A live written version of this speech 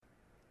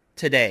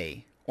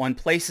Today, on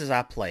Places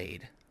I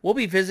Played, we'll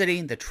be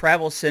visiting the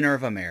Travel Center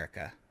of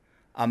America,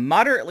 a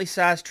moderately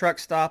sized truck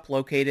stop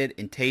located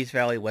in Teays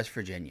Valley, West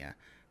Virginia,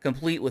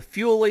 complete with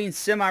fueling,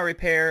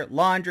 semi-repair,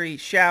 laundry,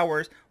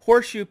 showers,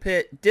 horseshoe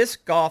pit,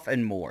 disc golf,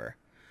 and more.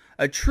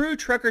 A true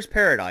trucker's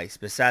paradise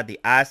beside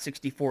the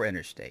I-64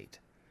 interstate.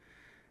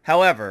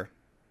 However,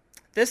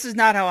 this is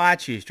not how I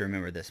choose to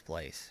remember this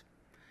place.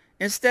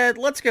 Instead,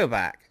 let's go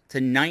back to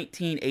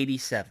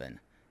 1987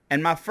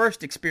 and my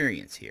first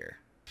experience here.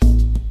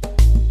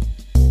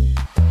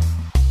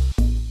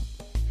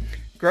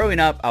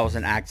 Growing up, I was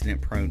an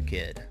accident-prone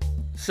kid.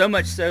 So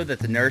much so that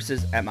the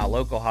nurses at my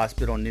local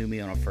hospital knew me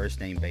on a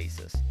first-name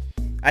basis.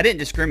 I didn't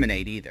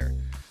discriminate either.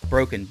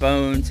 Broken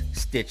bones,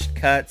 stitched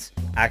cuts,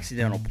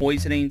 accidental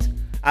poisonings,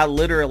 I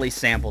literally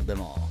sampled them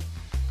all.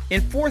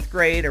 In 4th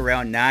grade,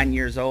 around 9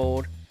 years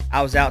old,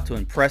 I was out to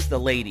impress the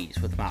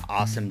ladies with my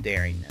awesome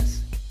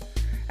daringness.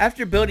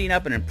 After building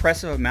up an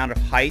impressive amount of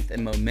height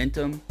and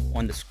momentum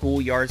on the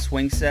schoolyard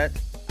swing set,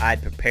 I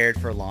had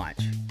prepared for launch.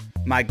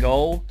 My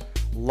goal?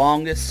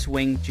 Longest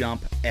swing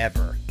jump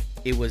ever.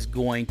 It was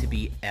going to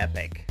be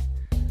epic.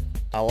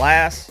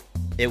 Alas,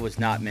 it was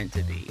not meant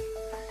to be.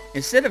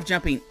 Instead of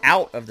jumping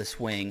out of the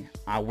swing,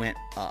 I went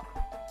up.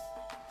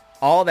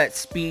 All that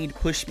speed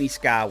pushed me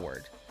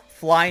skyward,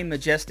 flying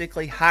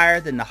majestically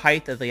higher than the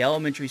height of the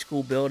elementary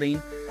school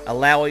building,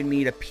 allowing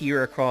me to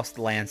peer across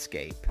the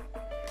landscape.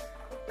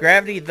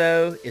 Gravity,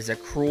 though, is a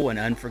cruel and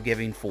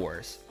unforgiving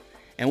force,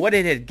 and what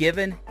it had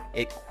given,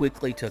 it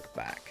quickly took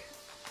back.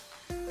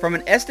 From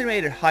an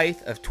estimated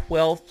height of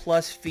 12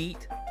 plus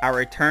feet, I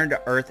returned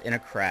to Earth in a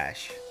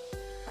crash,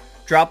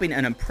 dropping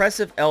an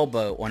impressive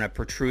elbow on a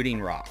protruding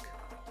rock.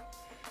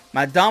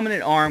 My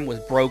dominant arm was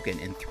broken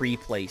in 3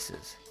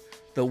 places,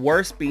 the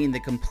worst being the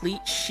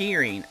complete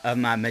shearing of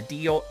my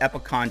medial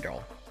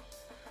epicondyle.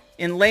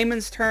 In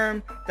layman's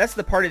term, that's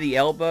the part of the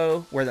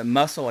elbow where the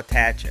muscle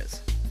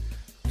attaches.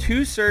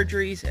 2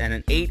 surgeries and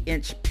an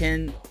 8-inch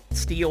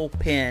steel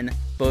pin,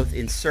 both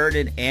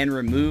inserted and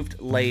removed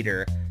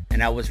later,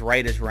 and I was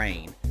right as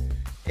rain.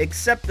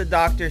 Except the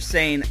doctor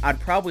saying I'd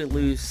probably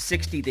lose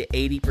 60 to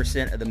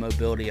 80% of the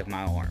mobility of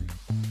my arm.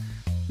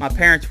 My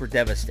parents were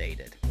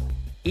devastated.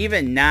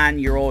 Even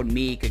 9-year-old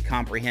me could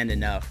comprehend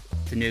enough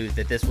to know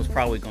that this was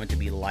probably going to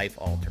be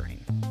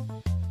life-altering.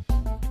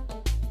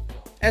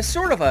 As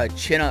sort of a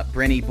chin-up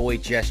Brenny boy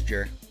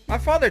gesture, my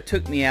father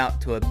took me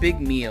out to a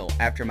big meal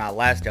after my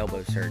last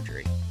elbow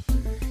surgery.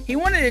 He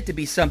wanted it to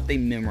be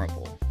something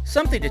memorable,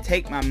 something to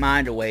take my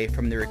mind away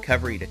from the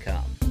recovery to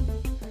come.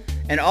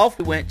 And off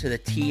we went to the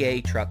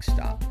TA truck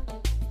stop.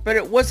 But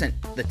it wasn't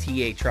the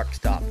TA truck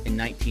stop in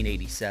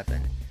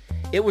 1987.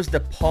 It was the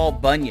Paul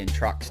Bunyan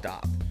truck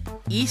stop,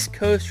 East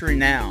Coast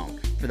renowned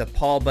for the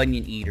Paul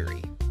Bunyan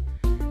Eatery.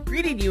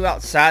 Greeting you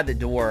outside the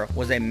door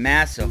was a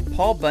massive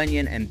Paul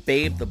Bunyan and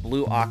Babe the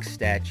Blue Ox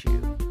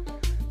statue.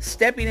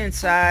 Stepping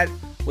inside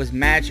was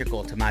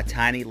magical to my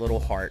tiny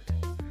little heart.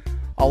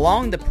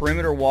 Along the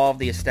perimeter wall of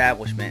the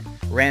establishment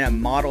ran a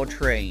model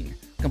train,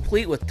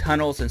 complete with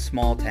tunnels and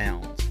small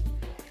towns.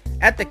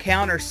 At the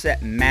counter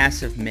sat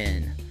massive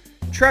men,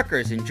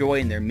 truckers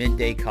enjoying their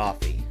midday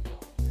coffee.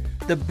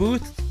 The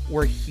booths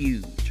were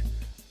huge.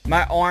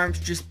 My arms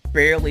just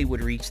barely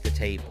would reach the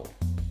table.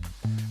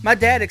 My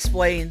dad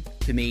explained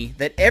to me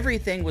that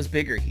everything was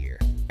bigger here,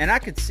 and I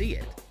could see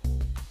it.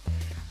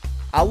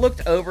 I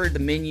looked over the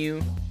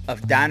menu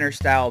of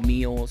diner-style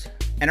meals,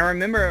 and I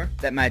remember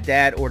that my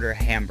dad ordered a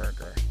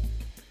hamburger,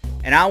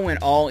 and I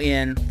went all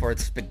in for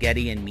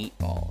spaghetti and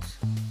meatballs.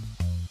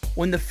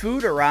 When the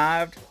food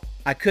arrived,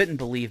 I couldn't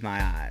believe my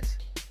eyes.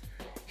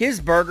 His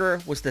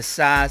burger was the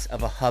size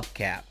of a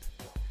hubcap,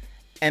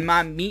 and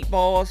my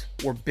meatballs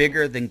were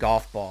bigger than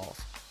golf balls,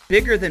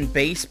 bigger than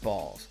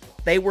baseballs.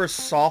 They were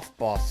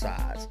softball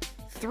size,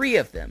 3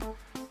 of them,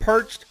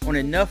 perched on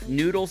enough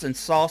noodles and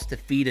sauce to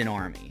feed an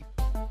army.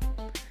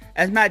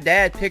 As my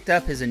dad picked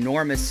up his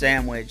enormous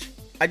sandwich,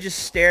 I just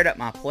stared at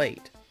my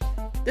plate.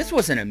 This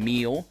wasn't a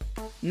meal.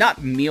 Not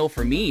a meal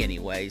for me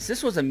anyways.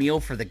 This was a meal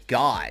for the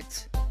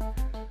gods.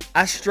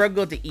 I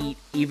struggled to eat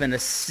even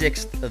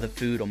 1/6 of the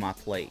food on my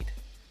plate.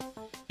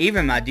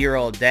 Even my dear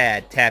old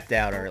dad tapped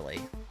out early.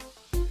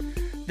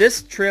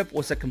 This trip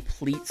was a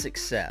complete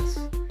success,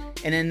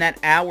 and in that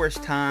hour's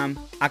time,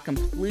 I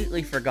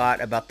completely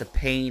forgot about the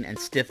pain and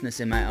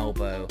stiffness in my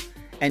elbow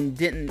and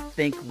didn't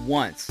think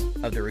once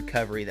of the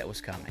recovery that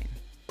was coming.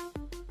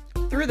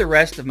 Through the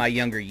rest of my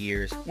younger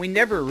years, we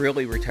never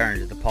really returned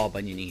to the Paul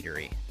Bunyan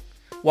Eatery.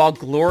 While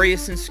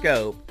glorious in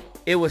scope,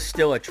 it was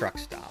still a truck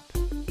stop.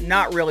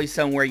 Not really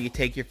somewhere you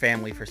take your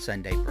family for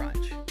Sunday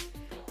brunch.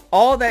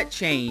 All that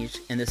changed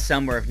in the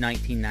summer of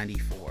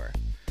 1994.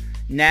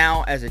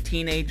 Now, as a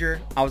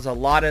teenager, I was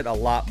allotted a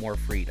lot more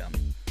freedom.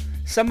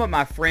 Some of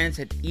my friends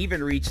had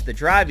even reached the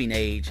driving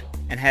age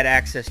and had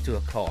access to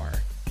a car.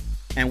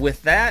 And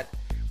with that,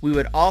 we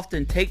would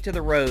often take to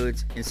the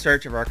roads in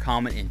search of our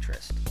common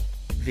interest,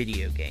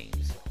 video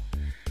games.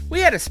 We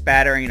had a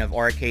spattering of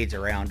arcades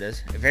around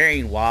us,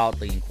 varying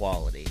wildly in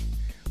quality.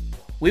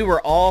 We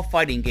were all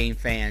fighting game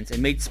fans and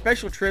made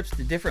special trips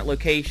to different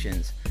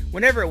locations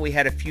whenever we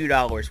had a few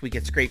dollars we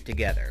could scrape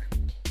together.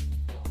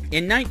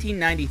 In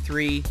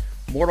 1993,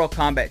 Mortal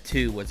Kombat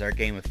 2 was our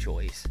game of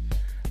choice.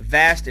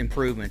 Vast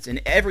improvements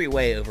in every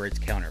way over its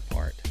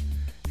counterpart.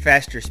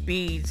 Faster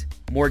speeds,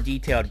 more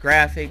detailed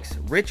graphics,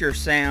 richer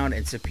sound,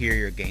 and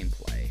superior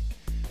gameplay.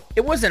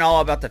 It wasn't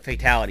all about the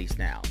fatalities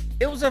now.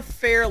 It was a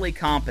fairly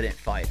competent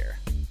fighter.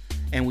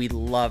 And we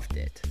loved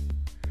it.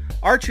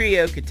 Our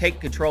trio could take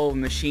control of a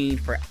machine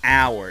for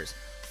hours,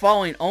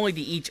 falling only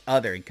to each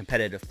other in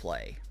competitive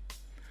play.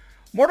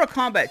 Mortal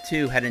Kombat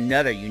 2 had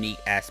another unique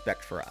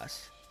aspect for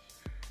us.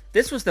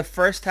 This was the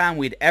first time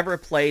we'd ever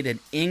played an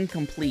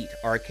incomplete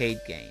arcade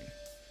game.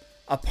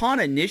 Upon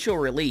initial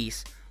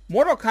release,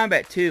 Mortal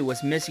Kombat 2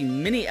 was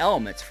missing many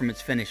elements from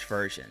its finished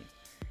version.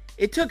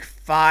 It took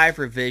 5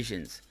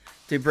 revisions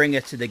to bring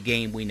us to the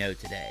game we know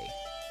today.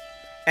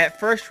 At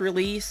first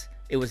release,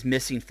 it was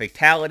missing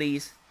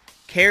fatalities,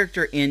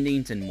 character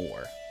endings, and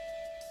more.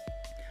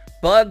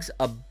 Bugs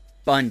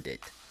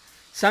abundant,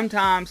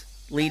 sometimes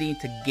leading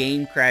to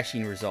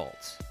game-crashing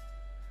results.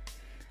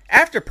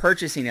 After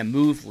purchasing a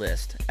move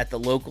list at the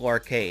local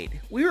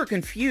arcade, we were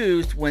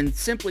confused when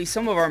simply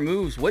some of our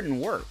moves wouldn't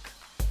work.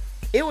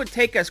 It would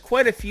take us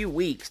quite a few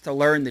weeks to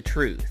learn the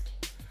truth.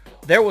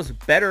 There was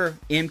better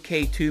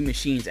MK2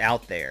 machines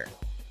out there,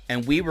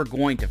 and we were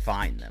going to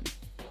find them.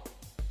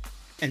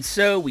 And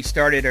so we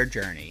started our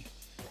journey.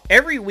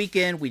 Every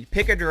weekend we'd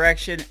pick a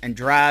direction and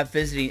drive,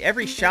 visiting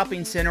every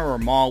shopping center or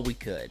mall we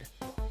could.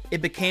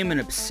 It became an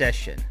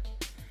obsession.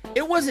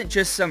 It wasn't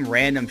just some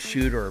random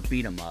shooter or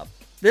beat 'em up.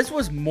 This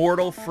was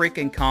Mortal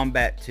freaking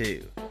Kombat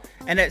 2,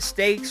 and at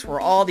stakes were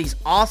all these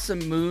awesome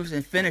moves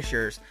and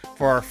finishers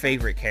for our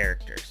favorite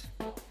characters.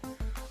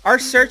 Our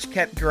search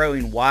kept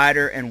growing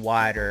wider and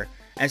wider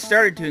and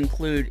started to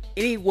include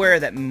anywhere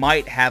that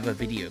might have a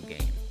video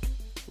game.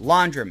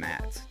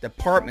 Laundromats,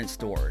 department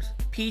stores,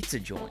 pizza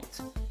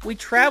joints. We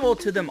traveled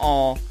to them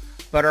all,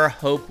 but our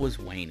hope was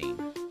waning.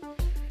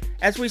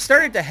 As we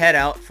started to head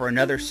out for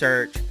another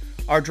search,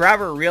 our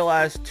driver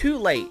realized too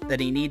late that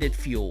he needed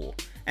fuel,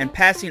 and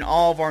passing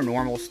all of our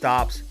normal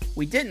stops,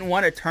 we didn't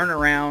want to turn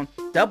around,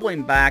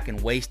 doubling back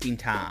and wasting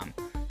time,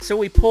 so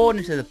we pulled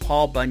into the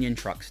Paul Bunyan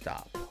truck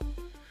stop.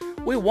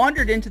 We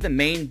wandered into the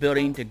main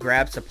building to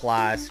grab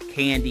supplies,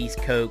 candies,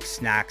 Coke,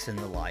 snacks, and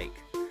the like.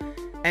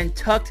 And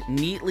tucked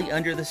neatly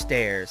under the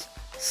stairs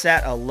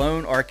sat a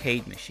lone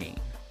arcade machine,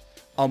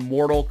 a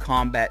Mortal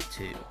Kombat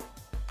 2.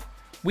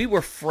 We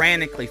were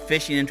frantically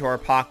fishing into our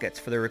pockets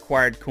for the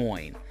required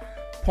coin,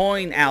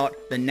 pulling out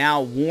the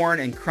now worn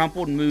and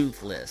crumpled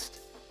move list,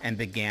 and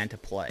began to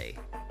play.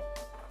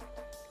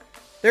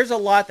 There's a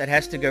lot that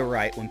has to go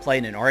right when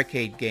playing an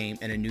arcade game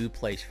in a new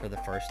place for the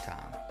first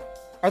time.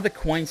 Are the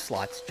coin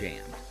slots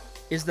jammed?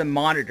 Is the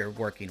monitor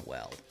working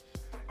well?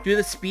 Do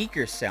the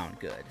speakers sound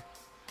good?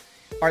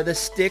 Are the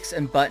sticks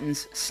and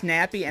buttons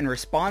snappy and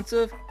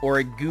responsive, or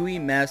a gooey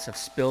mess of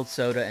spilled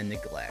soda and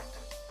neglect?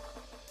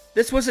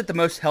 This wasn't the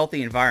most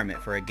healthy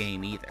environment for a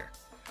game either.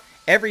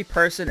 Every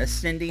person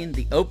ascending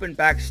the open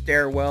back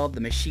stairwell the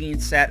machine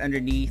sat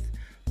underneath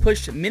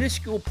pushed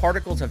minuscule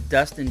particles of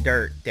dust and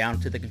dirt down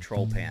to the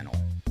control panel.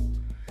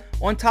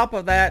 On top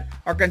of that,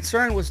 our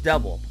concern was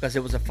double because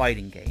it was a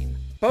fighting game.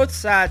 Both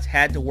sides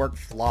had to work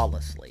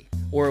flawlessly,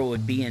 or it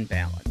would be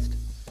imbalanced.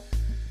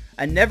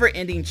 A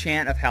never-ending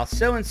chant of how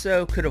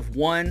so-and-so could have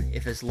won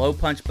if his low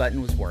punch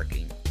button was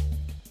working.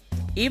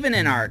 Even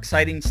in our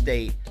exciting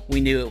state,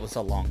 we knew it was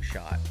a long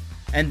shot.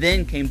 And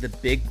then came the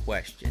big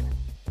question.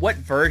 What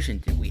version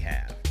did we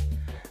have?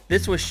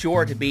 This was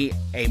sure to be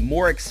a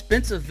more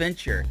expensive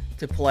venture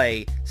to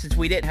play since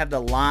we didn't have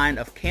the line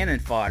of cannon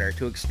fodder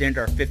to extend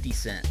our 50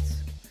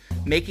 cents,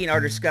 making our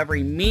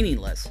discovery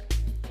meaningless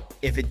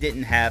if it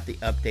didn't have the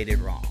updated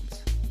ROMs.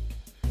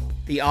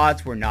 The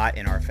odds were not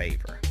in our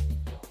favor.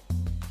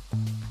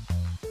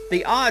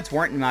 The odds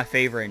weren't in my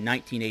favor in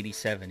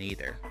 1987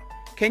 either.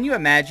 Can you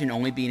imagine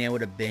only being able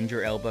to bend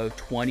your elbow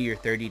 20 or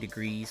 30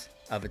 degrees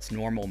of its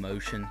normal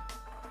motion?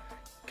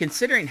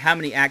 Considering how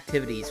many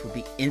activities would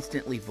be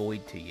instantly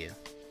void to you.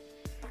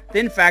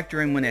 Then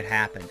factor in when it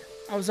happened.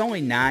 I was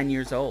only 9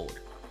 years old.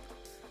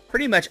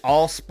 Pretty much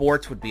all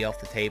sports would be off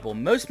the table,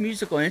 most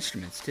musical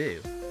instruments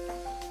too.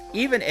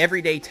 Even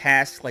everyday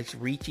tasks like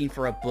reaching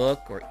for a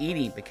book or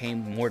eating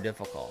became more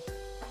difficult.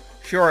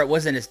 Sure, it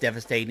wasn't as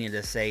devastating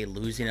as, say,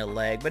 losing a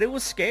leg, but it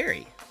was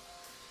scary.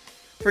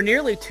 For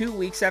nearly 2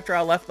 weeks after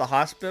I left the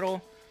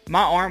hospital,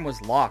 my arm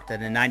was locked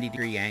at a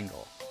 90-degree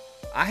angle.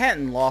 I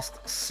hadn't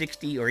lost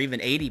 60 or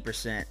even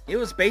 80%. It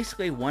was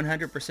basically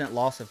 100%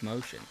 loss of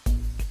motion.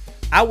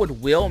 I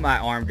would will my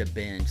arm to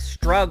bend,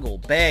 struggle,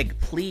 beg,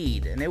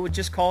 plead, and it would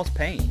just cause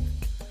pain.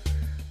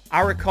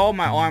 I recall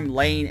my arm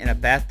laying in a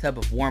bathtub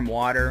of warm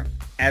water,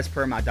 as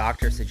per my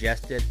doctor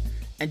suggested,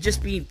 and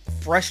just being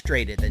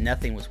frustrated that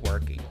nothing was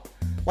working.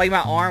 Like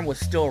my arm was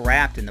still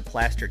wrapped in the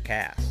plastered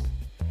cast.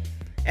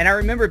 And I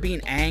remember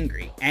being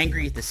angry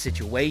at the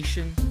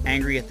situation,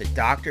 angry at the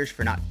doctors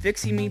for not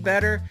fixing me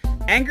better,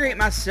 angry at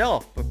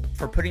myself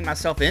for putting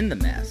myself in the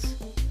mess.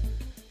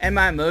 and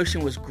my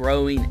emotion was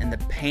growing, and the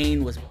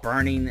pain was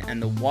burning,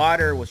 and the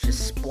water was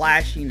just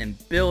splashing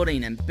and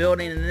building, and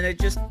then it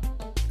just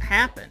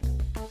happened.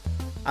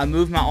 I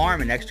moved my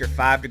arm an extra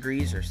 5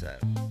 degrees or so,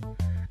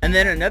 and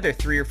then another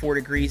 3 or 4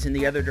 degrees in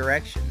the other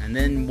direction, and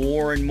then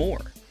more and more.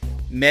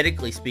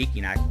 Medically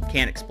speaking, I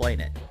can't explain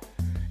it.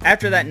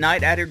 After that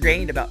night, I had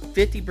gained about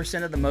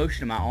 50% of the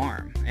motion in my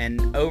arm,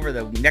 and over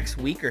the next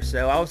week or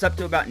so, I was up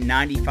to about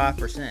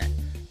 95%,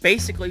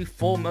 basically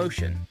full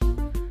motion.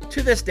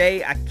 To this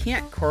day, I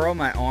can't curl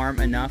my arm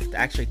enough to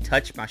actually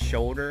touch my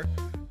shoulder,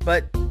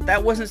 but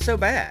that wasn't so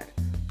bad.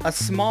 A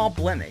small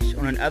blemish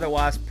on an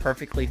otherwise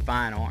perfectly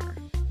fine arm.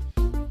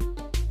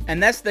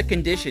 And that's the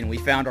condition we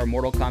found our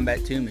Mortal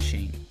Kombat 2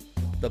 machine.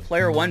 The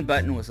player 1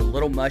 button was a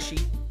little mushy.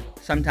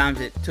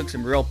 Sometimes it took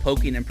some real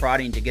poking and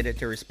prodding to get it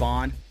to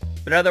respond,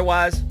 but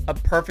otherwise a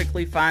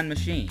perfectly fine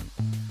machine.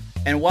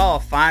 And while a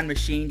fine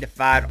machine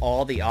defied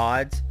all the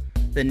odds,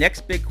 the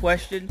next big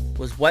question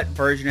was what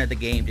version of the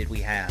game did we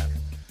have?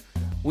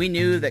 We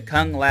knew that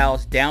Kung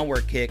Lao's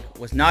downward kick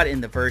was not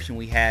in the version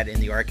we had in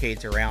the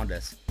arcades around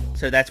us,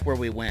 so that's where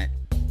we went.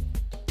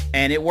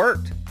 And it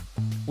worked.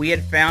 We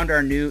had found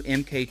our new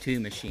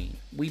MK2 machine.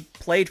 We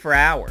played for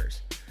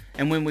hours,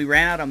 and when we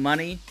ran out of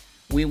money,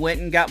 we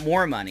went and got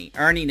more money,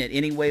 earning it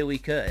any way we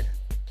could.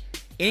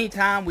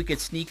 Anytime we could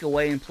sneak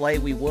away and play,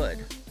 we would.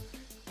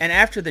 And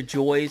after the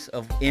joys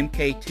of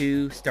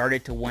MK2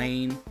 started to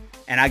wane,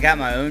 and I got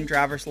my own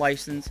driver's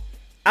license,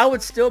 I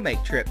would still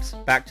make trips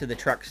back to the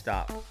truck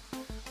stop,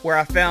 where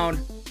I found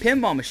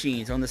pinball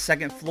machines on the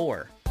second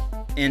floor.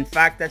 In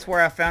fact, that's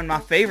where I found my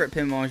favorite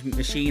pinball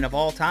machine of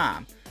all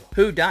time,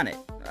 Who Done It,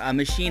 a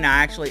machine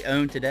I actually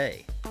own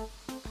today.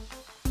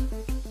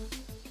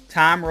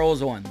 Time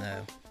rolls on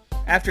though.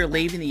 After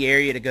leaving the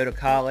area to go to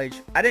college,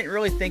 I didn't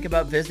really think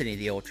about visiting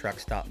the old truck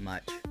stop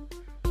much.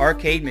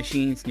 Arcade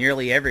machines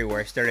nearly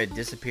everywhere started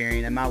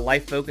disappearing and my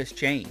life focus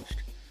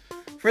changed.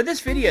 For this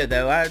video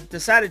though, I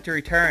decided to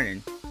return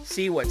and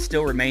see what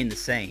still remained the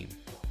same.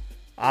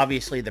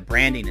 Obviously the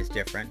branding is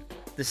different.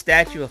 The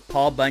statue of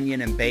Paul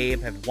Bunyan and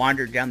Babe have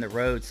wandered down the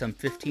road some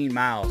 15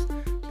 miles,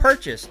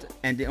 purchased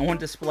and on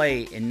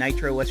display in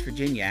Nitro, West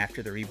Virginia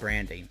after the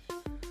rebranding.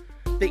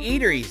 The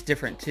eatery is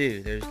different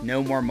too. There's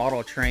no more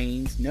model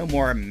trains, no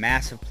more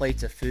massive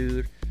plates of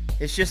food.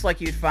 It's just like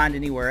you'd find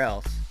anywhere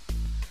else.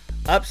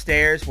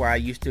 Upstairs, where I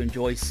used to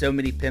enjoy so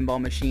many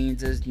pinball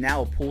machines, is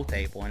now a pool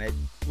table, and it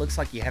looks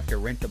like you have to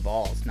rent the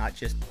balls, not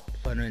just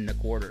put them in the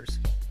quarters.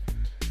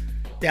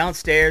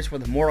 Downstairs, where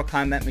the Mortal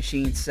Kombat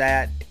machine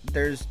sat,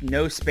 there's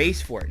no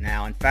space for it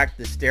now. In fact,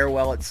 the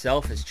stairwell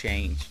itself has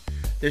changed.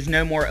 There's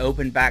no more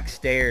open back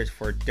stairs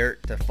for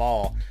dirt to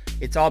fall.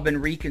 It's all been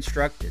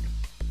reconstructed.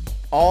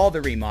 All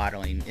the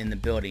remodeling in the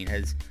building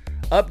has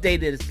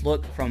updated its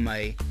look from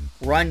a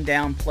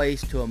run-down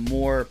place to a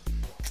more,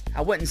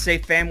 I wouldn't say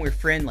family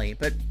friendly,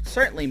 but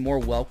certainly more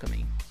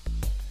welcoming.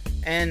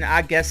 And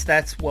I guess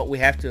that's what we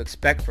have to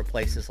expect for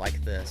places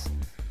like this.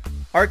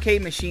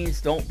 Arcade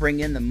machines don't bring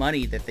in the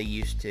money that they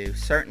used to,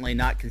 certainly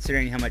not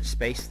considering how much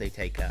space they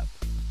take up.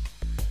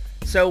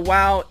 So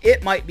while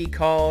it might be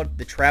called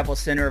the travel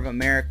center of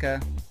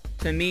America,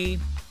 to me,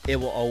 it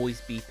will always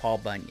be Paul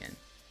Bunyan,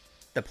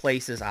 the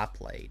places I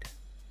played.